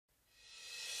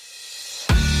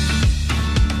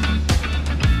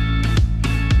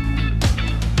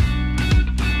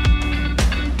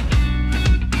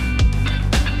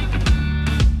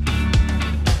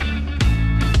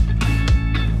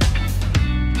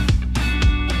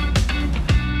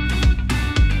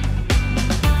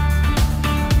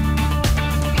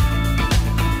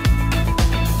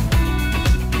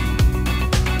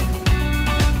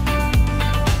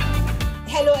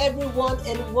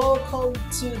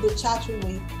the chat room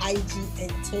with IG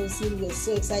and Tosin. We're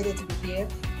so excited to be here.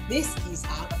 This is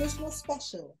our Christmas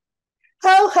special.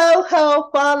 Ho, ho, ho,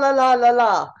 fa la la la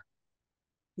la.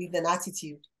 With an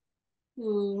attitude.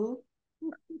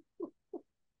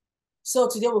 So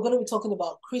today we're going to be talking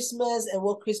about Christmas and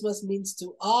what Christmas means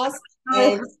to us.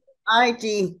 And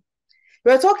IG.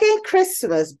 We're talking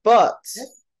Christmas, but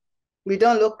we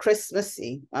don't look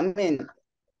Christmassy. I mean,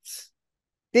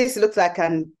 this looks like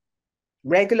a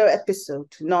regular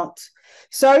episode, not.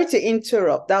 Sorry to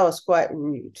interrupt. That was quite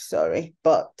rude. Sorry,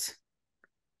 but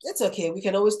it's okay. We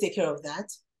can always take care of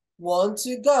that. 1,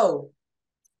 2, go.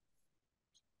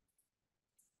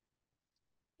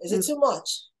 Is it too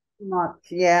much? Too much.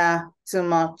 Yeah, too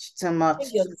much. Too much. I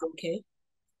think yours is okay.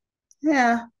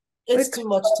 Yeah. It's too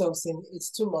much, Tosin.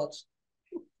 It's too much.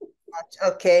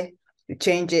 Okay.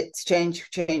 Change it. Change.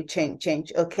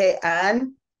 Okay.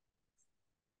 And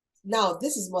now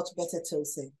this is much better,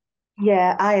 Tosin.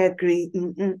 Yeah, I agree.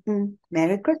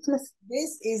 Merry Christmas.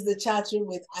 This is the chat room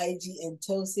with IG and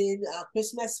Tosin, our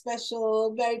Christmas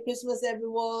special. Merry Christmas,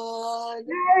 everyone.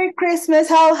 Merry Christmas.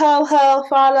 Ho, ho, ho,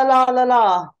 fa la la la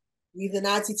la. With an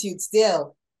attitude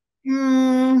still.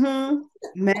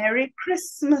 Merry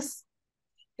Christmas.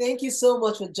 Thank you so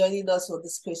much for joining us for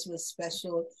this Christmas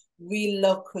special. We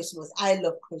love Christmas. I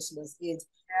love Christmas. It's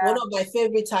one of my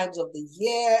favorite times of the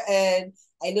year. And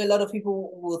I know a lot of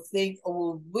people will think or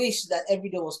will wish that every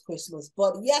day was Christmas.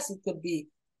 But yes, it could be.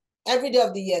 Every day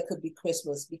of the year could be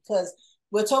Christmas because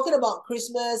we're talking about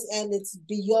Christmas and it's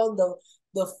beyond the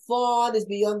fun, it's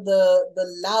beyond the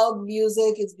loud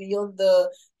music, it's beyond the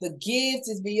gifts,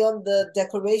 it's beyond the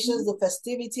decorations, the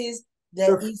festivities.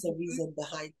 There is a reason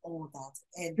behind all that.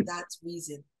 And that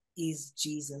reason is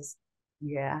Jesus.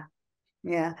 Yeah.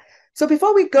 So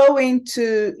before we go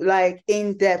into like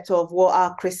in depth of what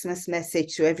our Christmas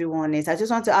message to everyone is, I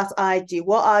just want to ask IG,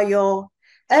 what are your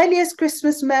earliest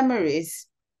Christmas memories?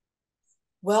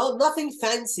 Well, nothing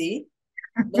fancy,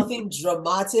 nothing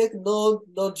dramatic, no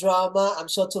drama. I'm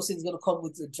sure Tosin's going to come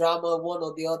with the drama, one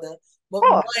or the other. But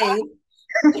mine,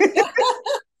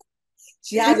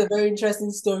 she has a very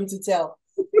interesting story to tell.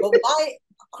 But my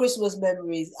Christmas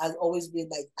memories has always been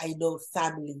like, I know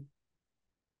family.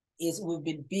 We've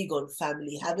been big on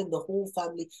family, having the whole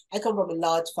family. I come from a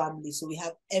large family, so we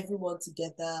have everyone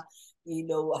together,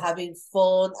 having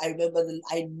fun. I remember the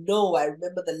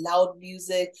loud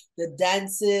music, the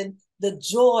dancing, the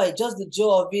joy, just the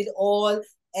joy of it all.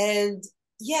 And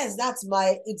yes,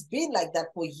 it's been like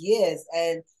that for years.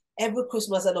 And every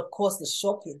Christmas, and of course the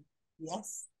shopping.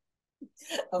 Yes.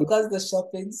 Of course, the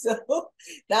shopping. So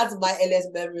that's my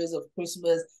earliest memories of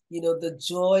Christmas. The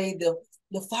joy, the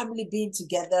family being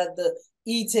together, the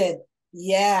eating,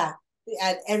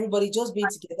 and everybody just being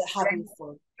together, having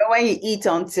fun. When you eat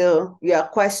until you are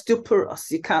quite stuporous,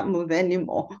 you can't move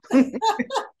anymore.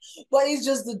 But it's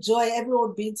just the joy,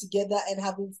 everyone being together and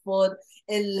having fun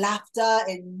and laughter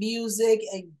and music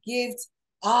and gifts.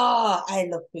 I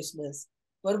love Christmas.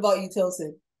 What about you,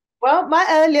 Tosin? Well,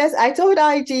 I told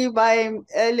IG my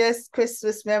earliest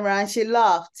Christmas memory and she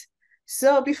laughed.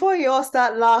 So before you all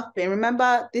start laughing,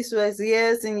 remember this was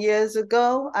years and years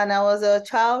ago and I was a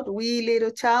wee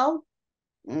little child.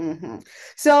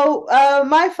 So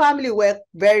my family were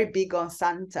very big on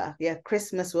Santa. Yeah,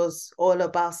 Christmas was all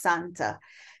about Santa.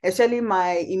 Especially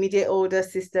my immediate older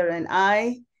sister and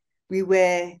I, we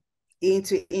were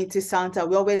into Santa.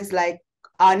 We always like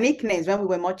our nicknames when we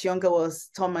were much younger was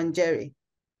Tom and Jerry.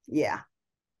 Yeah.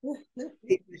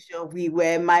 We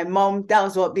were my mom, that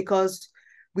was what, because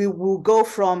we will go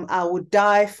from I will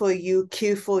die for you,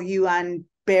 kill for you, and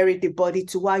bury the body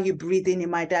to why you breathing in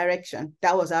my direction.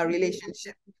 That was our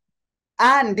relationship.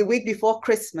 And the week before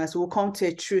Christmas, we'll come to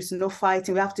a truce, no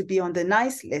fighting. We have to be on the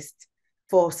nice list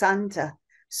for Santa.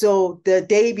 So the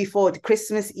day before, the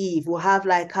Christmas Eve, we'll have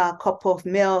like our cup of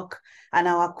milk and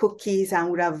our cookies,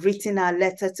 and we'll have written our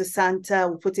letter to Santa.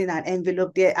 We'll put in an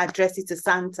envelope there, address it to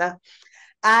Santa.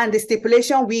 And the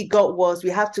stipulation we got was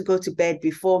we have to go to bed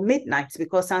before midnight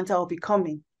because Santa will be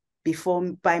coming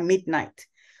by midnight.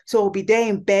 So we'll be there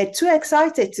in bed, too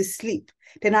excited to sleep.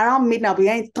 Then around midnight, we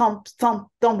hear thump, thump,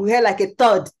 thump. We hear like a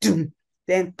thud, doom.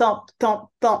 Then thump, thump,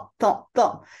 thump, thump,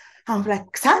 thump. I'm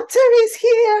like, Santa is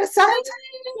here, Santa.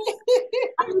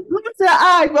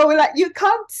 But we're like, you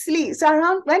can't sleep. So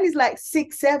around when it's like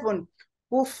 6, 7,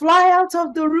 we'll fly out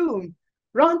of the room,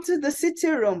 run to the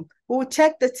sitting room. We'll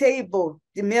check the table.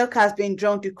 The milk has been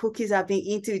drunk. The cookies have been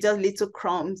eaten with just little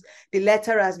crumbs. The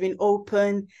letter has been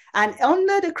opened. And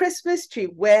under the Christmas tree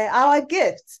were our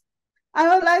gifts.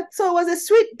 I was like, so it was a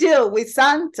sweet deal with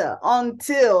Santa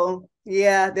until,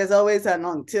 there's always an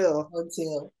until.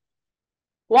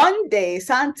 One day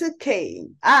Santa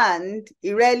came and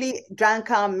he really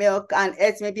drank our milk and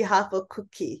ate maybe half a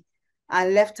cookie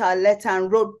and left our letter and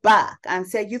wrote back and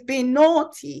said, "You've been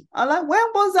naughty." I'm like, when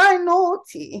was I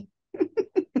naughty?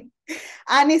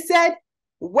 And he said,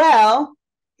 well,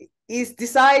 he's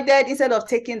decided, instead of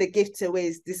taking the gift away,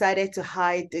 he's decided to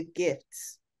hide the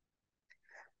gifts.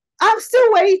 I'm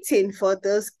still waiting for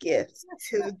those gifts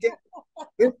today.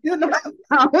 We still not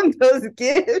found those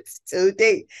gifts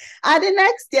today. And the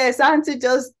next year, Santa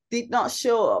just did not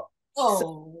show up.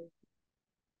 Oh,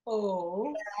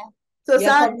 oh. So Yeah,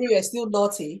 Santa, probably you're still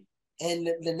naughty. And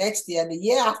the next year and the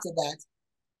year after that,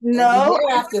 and the no,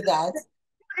 year after that.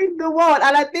 in the world.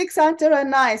 And I think Santa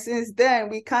and I, since then,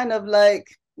 we kind of like,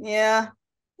 yeah,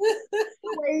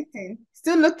 waiting,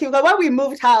 still looking. But when we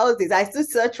moved houses, I still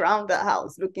search around the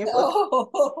house looking for.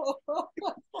 Oh,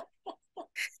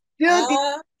 Still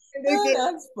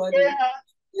that's funny.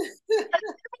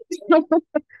 Yeah.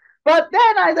 But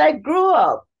then as I grew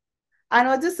up, and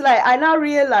I was just like, I now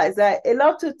realized that a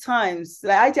lot of times,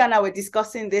 like Aja and I were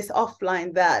discussing this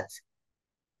offline, that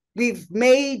we've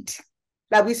made,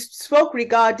 like we spoke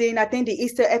regarding, I think, the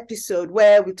Easter episode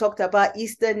where we talked about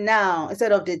Easter now,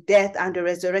 instead of the death and the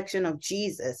resurrection of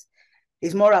Jesus,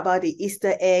 it's more about the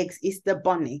Easter eggs, Easter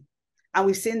bunny. And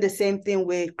we've seen the same thing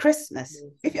with Christmas.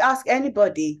 Yes. If you ask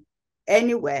anybody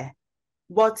anywhere,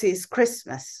 what is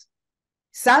Christmas?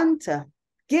 Santa,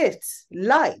 gifts,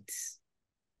 lights,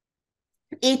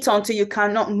 eat until you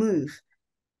cannot move.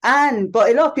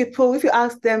 But a lot of people, if you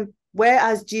ask them, where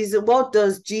has Jesus, what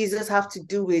does Jesus have to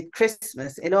do with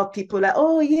Christmas? A lot of people are like,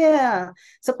 oh yeah,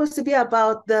 supposed to be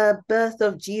about the birth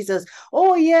of Jesus.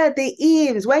 Oh yeah, the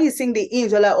hymns. When you sing the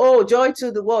hymns, you're like, oh, joy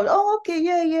to the world. Oh, okay,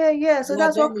 yeah. So yeah,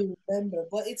 that's what we remember.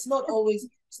 But it's not always,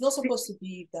 it's not supposed to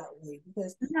be that way,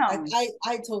 because no. like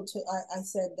I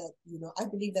said that, I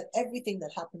believe that everything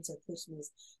that happens at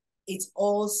Christmas, it's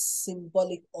all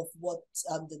symbolic of what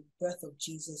the birth of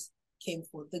Jesus came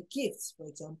for. The gifts, for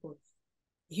example,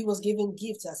 he was given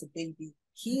gifts as a baby.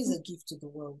 He is a gift to the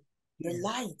world. Your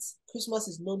light. Christmas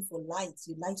is known for light,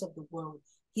 the light of the world.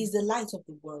 He's the light of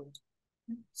the world.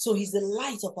 So he's the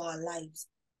light of our lives.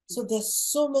 So there's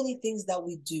so many things that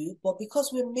we do, but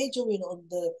because we're majoring on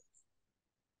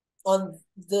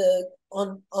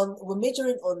we're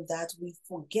majoring on that, we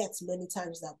forget many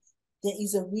times that there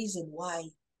is a reason why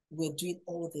we're doing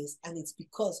all this, and it's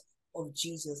because of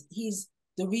Jesus. He's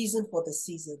the reason for the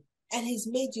season, and he's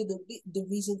made you the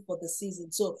reason for the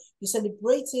season. So you're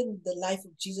celebrating the life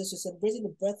of Jesus, you're celebrating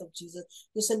the birth of Jesus,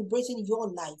 you're celebrating your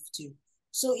life too.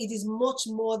 So it is much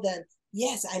more than,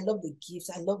 yes, I love the gifts,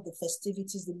 I love the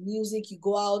festivities, the music. You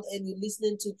go out and you're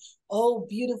listening to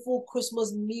beautiful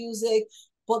Christmas music,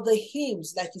 but the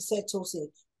hymns, like you said, Tosin,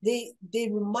 they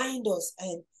remind us,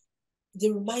 and they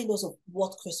remind us of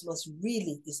what Christmas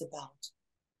really is about.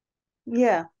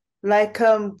 Yeah, like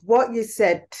what you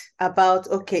said about,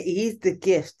 okay, he is the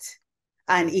gift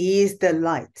and he is the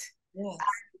light. Yes.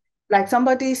 Like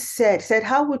somebody said,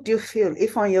 how would you feel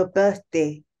if on your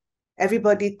birthday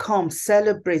everybody comes,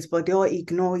 celebrates, but they all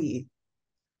ignore you?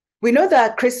 We know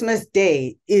that Christmas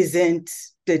Day isn't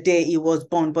the day he was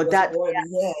born, but that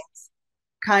yes,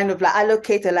 kind of like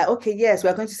allocated, like, okay, yes,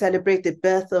 we're going to celebrate the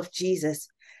birth of Jesus.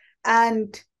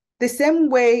 And the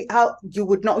same way, how you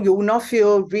will not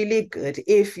feel really good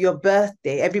if your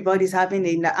birthday, everybody's having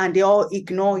it and they all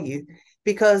ignore you,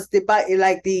 because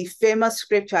like the famous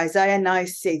scripture, Isaiah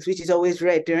 9:6, which is always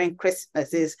read during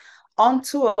Christmas, is,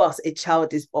 unto us a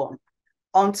child is born,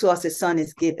 unto us a son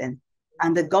is given,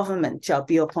 and the government shall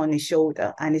be upon his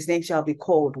shoulder, and his name shall be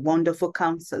called Wonderful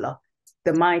Counselor,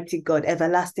 the Mighty God,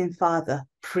 Everlasting Father,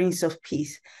 Prince of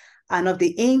Peace. And of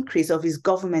the increase of his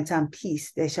government and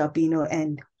peace, there shall be no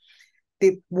end.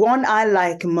 The one I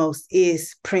like most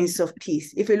is Prince of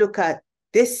Peace. If you look at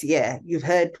this year, you've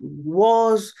heard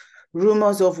wars,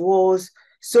 rumors of wars,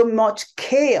 so much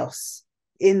chaos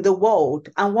in the world.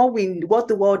 And what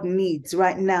the world needs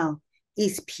right now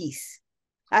is peace.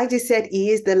 I just said he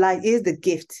is the light, he is the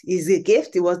gift. He's a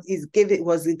gift. It was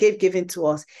a gift given to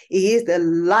us. He is the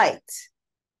light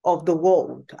of the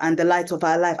world and the light of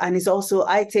our life. And it's also,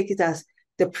 I take it as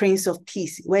the Prince of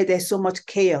Peace, where there's so much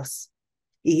chaos.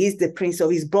 He is the Prince of,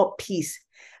 he's brought peace.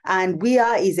 And we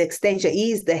are his extension.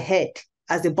 He is the head.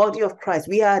 As the body of Christ,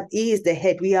 he is the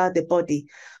head, we are the body.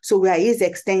 So we are his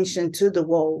extension to the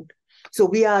world. So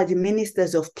we are the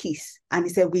ministers of peace. And he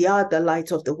said, we are the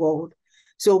light of the world.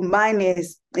 So mine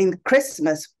is, in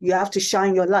Christmas, you have to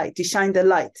shine your light, to shine the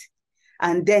light,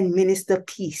 and then minister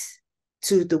peace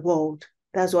to the world.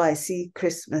 That's why I see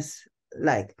Christmas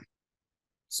like.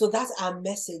 So that's our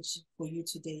message for you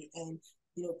today. And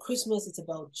You know, Christmas, it's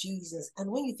about Jesus.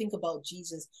 And when you think about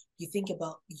Jesus, you think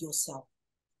about yourself,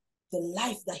 the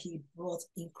life that he brought,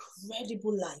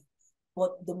 incredible life.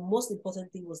 But the most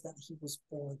important thing was that he was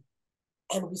born.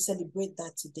 And we celebrate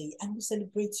that today. And we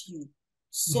celebrate you.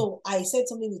 So I said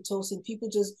something to Tosin. People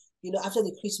just, you know, after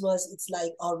the Christmas, it's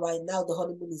like, all right, now the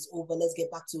honeymoon is over. Let's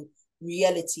get back to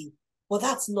reality. But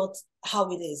that's not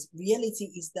how it is. Reality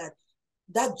is that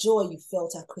that joy you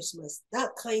felt at Christmas, that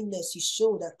kindness you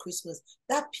showed at Christmas,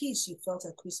 that peace you felt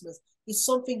at Christmas is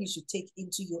something you should take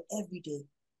into your everyday.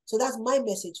 So that's my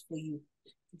message for you.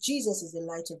 Jesus is the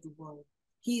light of the world.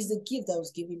 He is the gift that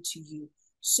was given to you.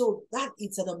 So that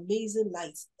it's an amazing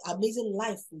light, amazing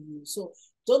life for you. So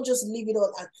don't just leave it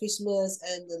all at Christmas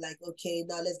and like, okay,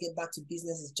 now let's get back to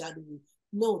business. It's January.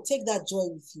 No, take that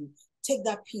joy with you. Take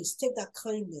that peace. Take that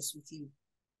kindness with you.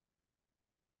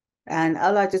 And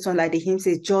I just want, like the hymn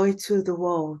says, joy to the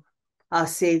world, our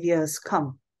Savior has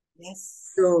come.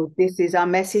 Yes. So this is our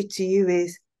message to you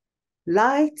is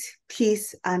light,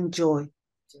 peace, and joy.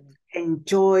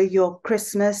 Enjoy your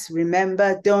Christmas.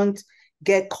 Remember, don't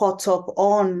get caught up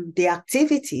on the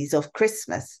activities of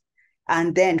Christmas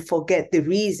and then forget the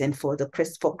reason for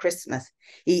Christmas.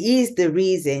 He is the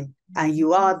reason, and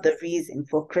you are the reason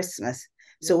for Christmas.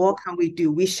 So what can we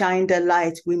do? We shine the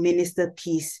light, we minister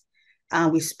peace,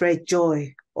 and we spread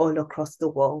joy all across the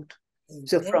world.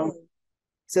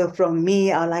 So from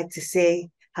me, I like to say,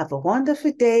 have a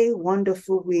wonderful day,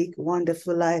 wonderful week,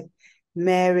 wonderful life.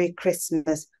 Merry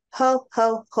Christmas. Ho,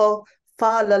 ho, ho.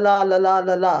 Fa la la la la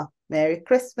la la. Merry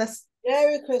Christmas.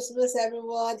 Merry Christmas,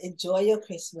 everyone. Enjoy your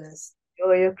Christmas.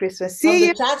 Enjoy your Christmas. From See the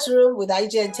you. chat room with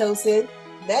IG and Tosin.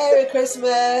 Merry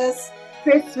Christmas.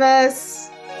 Christmas.